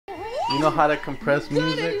You know how to compress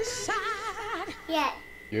music? Yeah.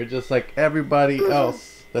 You're just like everybody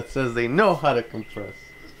else that says they know how to compress.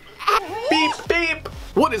 Beep, beep!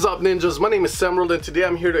 What is up, ninjas? My name is Semerald, and today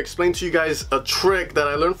I'm here to explain to you guys a trick that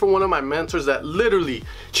I learned from one of my mentors that literally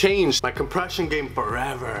changed my compression game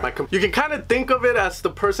forever. You can kind of think of it as the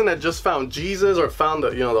person that just found Jesus or found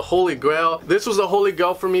the Holy Grail. This was the Holy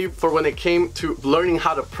Grail for me for when it came to learning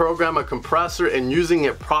how to program a compressor and using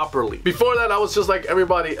it properly. Before that, I was just like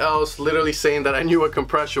everybody else, literally saying that I knew what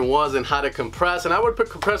compression was and how to compress, and I would put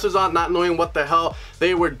compressors on not knowing what the hell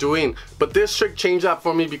they were doing. But this trick changed that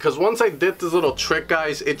for me, because once I did this little trick,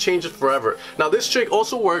 guys, it changed it forever. Now this trick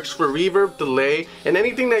also works for reverb, delay, and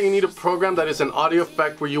anything that you need to program that is an audio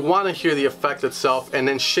effect where you want to hear the effect itself and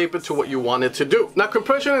then shape it to what you want it to do. Now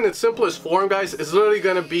compression in its simplest form, guys, is literally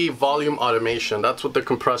going to be volume automation. That's what the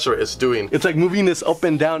compressor is doing. It's like moving this up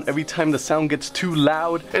and down every time the sound gets too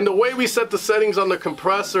loud. And the way we set the settings on the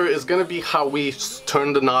compressor is going to be how we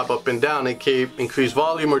turn the knob up and down, aka increase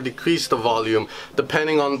volume or decrease the volume,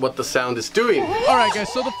 depending on what the sound is doing. Alright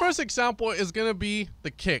guys, so the first example is going to be the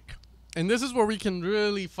kick. And this is where we can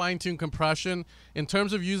really fine-tune compression in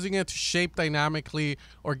terms of using it to shape dynamically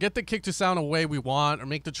or get the kick to sound a way we want or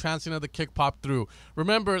make the transient of the kick pop through.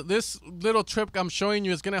 Remember, this little trick I'm showing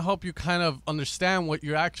you is going to help you kind of understand what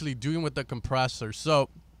you're actually doing with the compressor. So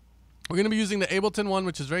we're going to be using the Ableton one,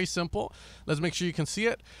 which is very simple. Let's make sure you can see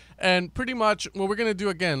it. And pretty much what we're going to do,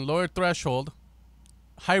 again, lower threshold,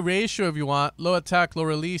 high ratio if you want, low attack, low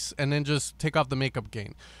release, and then just take off the makeup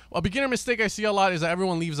gain. A beginner mistake I see a lot is that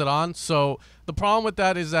everyone leaves it on. So the problem with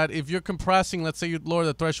that is that if you're compressing, let's say you lower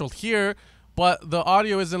the threshold here, but the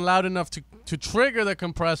audio isn't loud enough to trigger the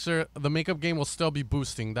compressor, the makeup gain will still be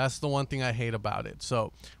boosting. That's the one thing I hate about it.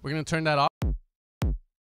 So we're going to turn that off.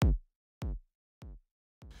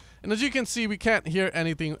 And as you can see, we can't hear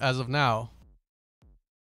anything as of now.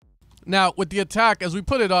 Now, with the attack, as we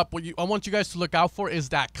put it up, what I want you guys to look out for is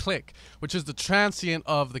that click, which is the transient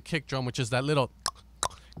of the kick drum, which is that little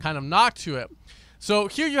kind of knock to it. So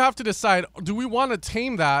here you have to decide, do we want to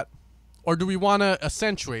tame that or do we want to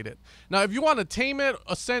accentuate it? Now, if you want to tame it,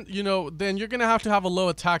 then you're going to have a low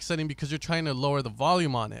attack setting because you're trying to lower the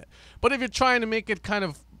volume on it. But if you're trying to make it kind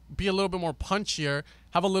of be a little bit more punchier,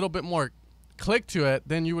 have a little bit more click to it,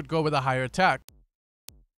 then you would go with a higher attack.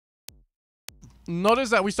 Notice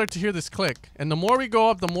that we start to hear this click, and the more we go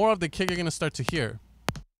up, the more of the kick you're going to start to hear.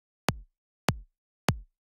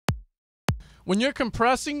 When you're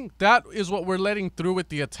compressing, that is what we're letting through with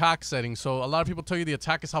the attack setting. So a lot of people tell you the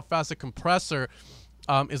attack is how fast the compressor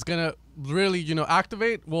is going to really,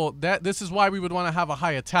 activate. Well, this is why we would want to have a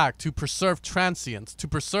high attack, to preserve transients, to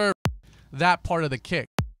preserve that part of the kick.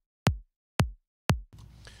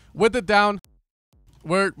 With it down,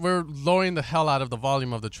 we're lowering the hell out of the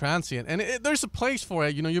volume of the transient, and there's a place for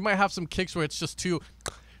it. You might have some kicks where it's just too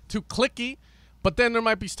clicky, but then there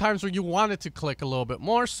might be times where you want it to click a little bit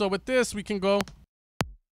more. So with this, we can go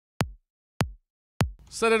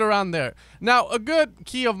set it around there. Now, a good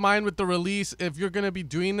key of mine with the release, if you're going to be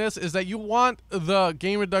doing this, is that you want the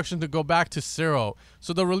gain reduction to go back to 0.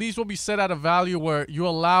 So the release will be set at a value where you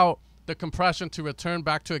allow the compression to return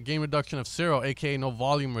back to a gain reduction of 0, aka no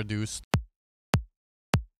volume reduced.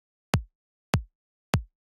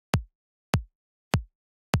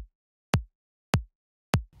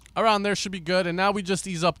 Around there should be good. And now we just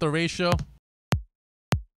ease up the ratio.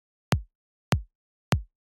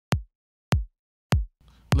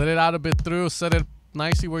 Let it out a bit through. Set it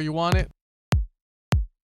nicely where you want it.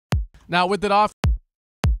 Now with it off.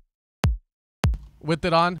 With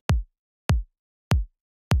it on.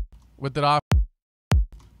 With it off.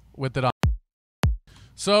 With it on.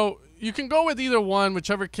 So you can go with either one,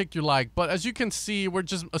 whichever kick you like. But as you can see, we're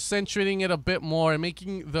just accentuating it a bit more and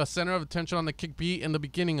making the center of attention on the kick be in the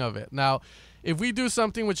beginning of it. Now, if we do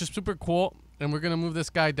something which is super cool, and we're going to move this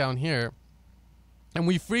guy down here, and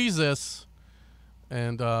we freeze this,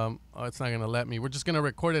 and oh, it's not going to let me. We're just going to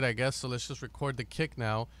record it, I guess. So let's just record the kick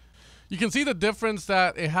now. You can see the difference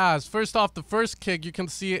that it has. First off, the first kick, you can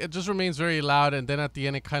see it just remains very loud, and then at the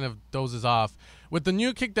end it kind of dozes off. With the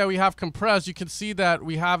new kick that we have compressed, you can see that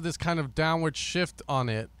we have this kind of downward shift on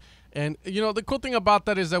it. And the cool thing about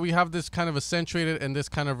that is that we have this kind of accentuated and this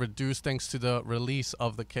kind of reduced thanks to the release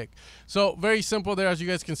of the kick. So very simple there, as you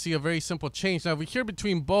guys can see, a very simple change. Now if we hear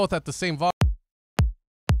between both at the same volume,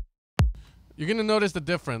 you're going to notice the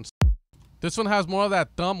difference. This one has more of that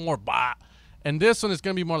thump, more bah. And this one is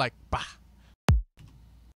going to be more like bah.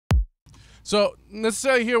 So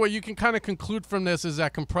necessarily here, what you can kind of conclude from this is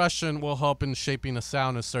that compression will help in shaping a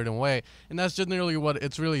sound a certain way. And that's generally what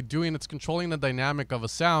it's really doing. It's controlling the dynamic of a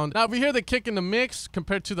sound. Now, if we hear the kick in the mix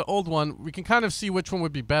compared to the old one, we can kind of see which one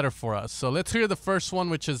would be better for us. So let's hear the first one,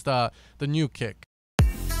 which is the new kick.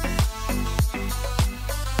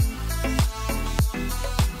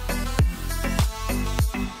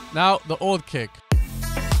 Now, the old kick.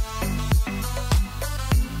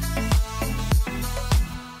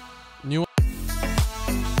 New.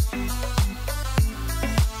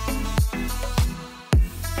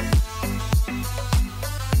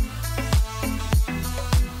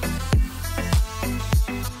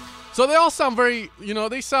 So they all sound very, you know,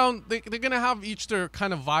 they're gonna have each their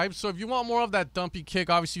kind of vibe. So if you want more of that dumpy kick,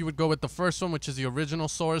 obviously you would go with the first one, which is the original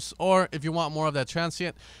source. Or if you want more of that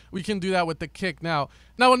transient, we can do that with the kick. Now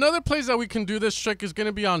another place that we can do this trick is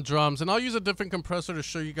gonna be on drums, and I'll use a different compressor to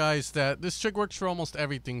show you guys that this trick works for almost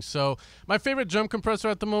everything. So my favorite drum compressor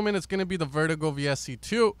at the moment is gonna be the Vertigo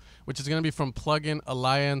VSC2, which is gonna be from Plug-in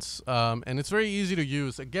Alliance, and it's very easy to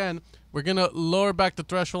use. Again, we're gonna lower back the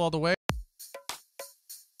threshold all the way.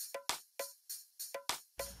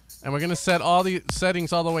 And we're going to set all the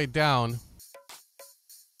settings all the way down.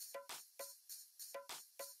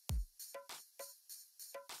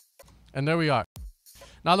 And there we are.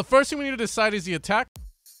 Now the first thing we need to decide is the attack.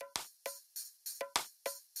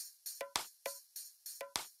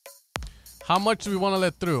 How much do we want to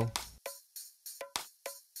let through?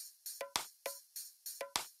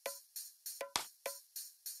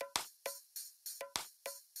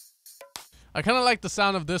 I kind of like the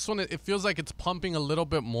sound of this one. It feels like it's pumping a little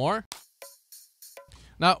bit more.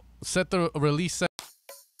 Now, set the release set.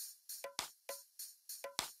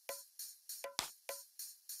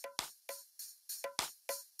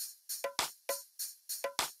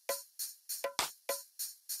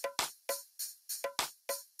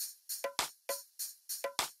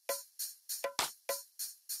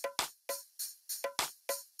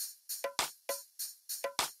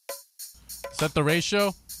 Set the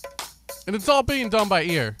ratio. And it's all being done by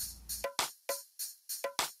ear.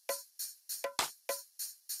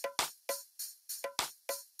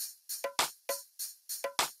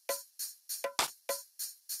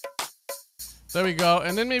 There we go.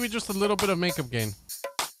 And then maybe just a little bit of makeup gain.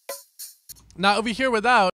 Now over here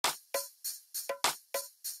without,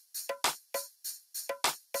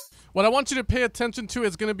 what I want you to pay attention to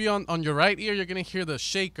is going to be on your right ear. You're going to hear the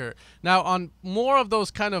shaker. Now, on more of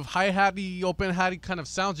those kind of hi-hatty, open-hatty kind of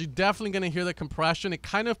sounds, you're definitely going to hear the compression. It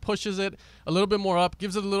kind of pushes it a little bit more up,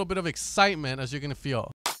 gives it a little bit of excitement as you're going to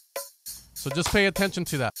feel. So just pay attention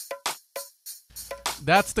to that.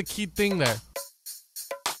 That's the key thing there.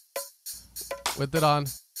 With it on.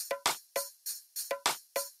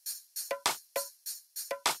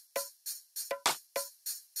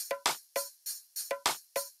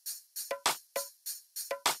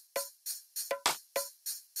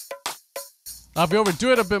 Now, if you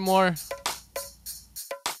overdo it a bit more,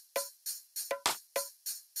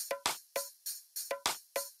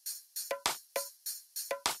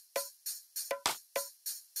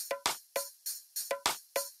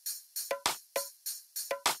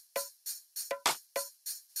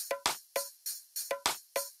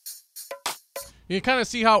 you can kind of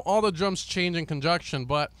see how all the drums change in conjunction,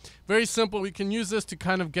 but very simple. We can use this to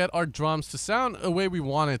kind of get our drums to sound the way we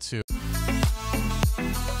want it to.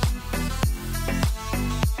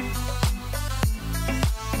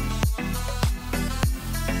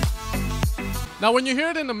 Now, when you hear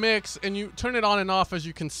it in the mix and you turn it on and off, as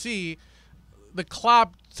you can see, the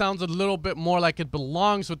clap sounds a little bit more like it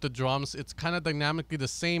belongs with the drums. It's kind of dynamically the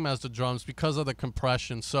same as the drums because of the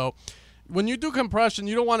compression. So when you do compression,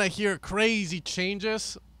 you don't want to hear crazy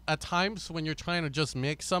changes at times when you're trying to just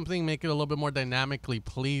mix something, make it a little bit more dynamically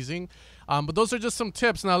pleasing. But those are just some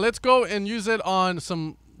tips. Now let's go and use it on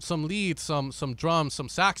some leads, some drums, some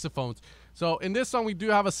saxophones. So in this song, we do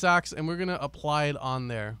have a sax, and we're going to apply it on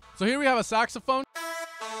there. So here we have a saxophone.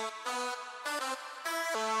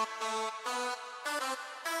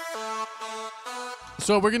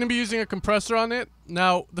 So we're going to be using a compressor on it.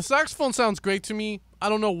 Now, the saxophone sounds great to me. I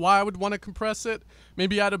don't know why I would want to compress it.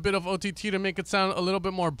 Maybe add a bit of OTT to make it sound a little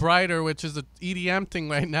bit more brighter, which is the EDM thing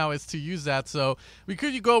right now, is to use that. So we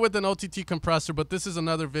could go with an OTT compressor, but this is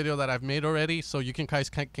another video that I've made already, so you guys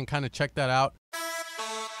can kind of check that out.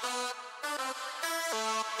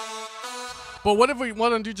 But what if we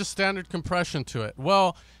want to do just standard compression to it?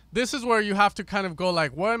 Well, this is where you have to kind of go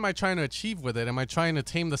like, what am I trying to achieve with it? Am I trying to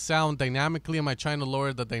tame the sound dynamically? Am I trying to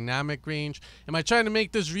lower the dynamic range? Am I trying to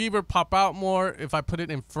make this reverb pop out more if I put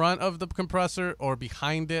it in front of the compressor or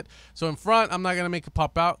behind it? So in front, I'm not going to make it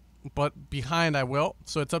pop out. but behind I will.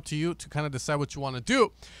 So it's up to you to kind of decide what you want to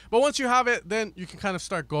do. But once you have it, then you can kind of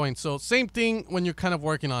start going. So same thing when you're kind of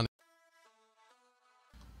working on it.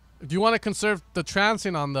 If you want to conserve the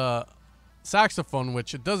transient on the saxophone,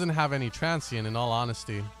 which it doesn't have any transient in all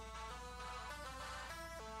honesty.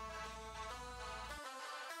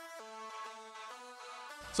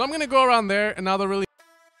 So I'm going to go around there, and now the release.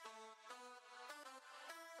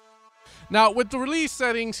 Now with the release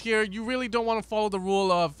settings here, you really don't want to follow the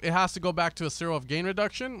rule of it has to go back to a 0 of gain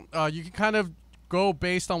reduction. You can kind of go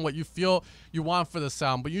based on what you feel you want for the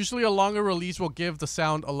sound, but usually a longer release will give the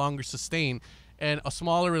sound a longer sustain, and a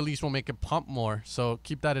smaller release will make it pump more. So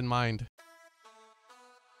keep that in mind.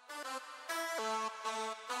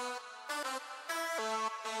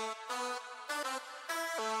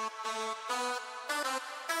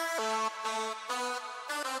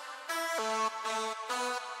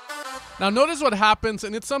 Now notice what happens,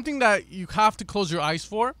 and it's something that you have to close your eyes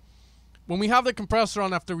for. When we have the compressor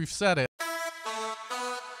on after we've set it.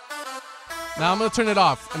 Now I'm going to turn it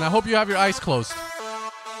off, and I hope you have your eyes closed.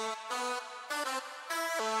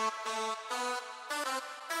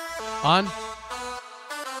 On.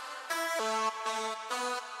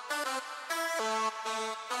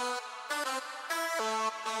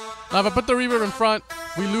 Now if I put the reverb in front,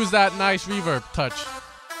 we lose that nice reverb touch.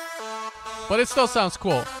 But it still sounds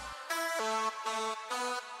cool.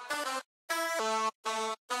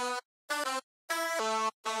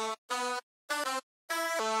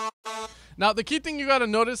 Now the key thing you gotta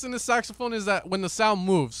notice in the saxophone is that when the sound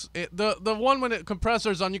moves, the one when the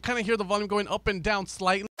compressor's on, you kind of hear the volume going up and down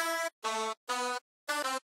slightly.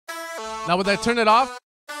 Now when I turn it off,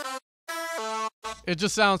 it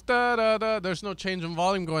just sounds da da da. There's no change in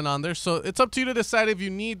volume going on there, so it's up to you to decide if you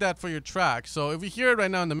need that for your track. So if we hear it right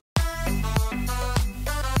now in the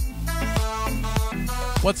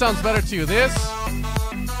what sounds better to you, this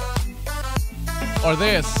or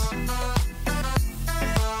this?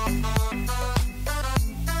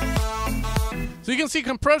 So you can see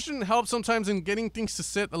compression helps sometimes in getting things to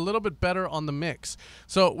sit a little bit better on the mix.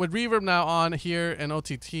 So with reverb now on here and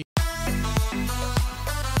OTT.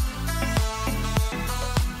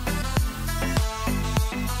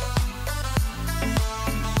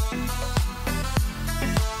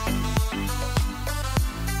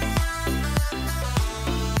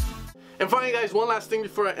 And finally guys, one last thing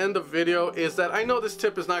before I end the video is that I know this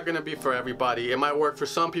tip is not going to be for everybody. It might work for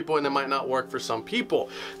some people and it might not work for some people.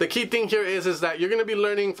 The key thing here is that you're going to be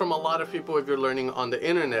learning from a lot of people if you're learning on the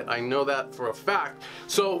internet. I know that for a fact.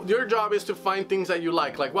 So your job is to find things that you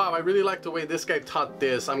like wow, I really like the way this guy taught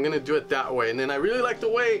this, I'm going to do it that way. And then I really like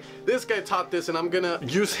the way this guy taught this and I'm going to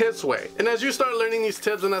use his way. And as you start learning these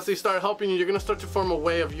tips and as they start helping you, you're going to start to form a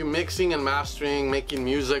way of you mixing and mastering, making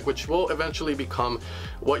music, which will eventually become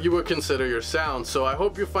what you would consider your sound. So I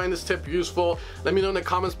hope you find this tip useful. Let me know in the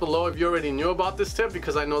comments below if you already knew about this tip,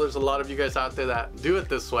 because I know there's a lot of you guys out there that do it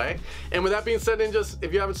this way. And with that being said, ninjas,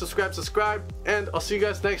 if you haven't subscribed, subscribe, and I'll see you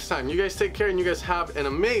guys next time. You guys take care and you guys have an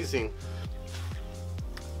amazing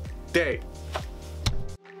day.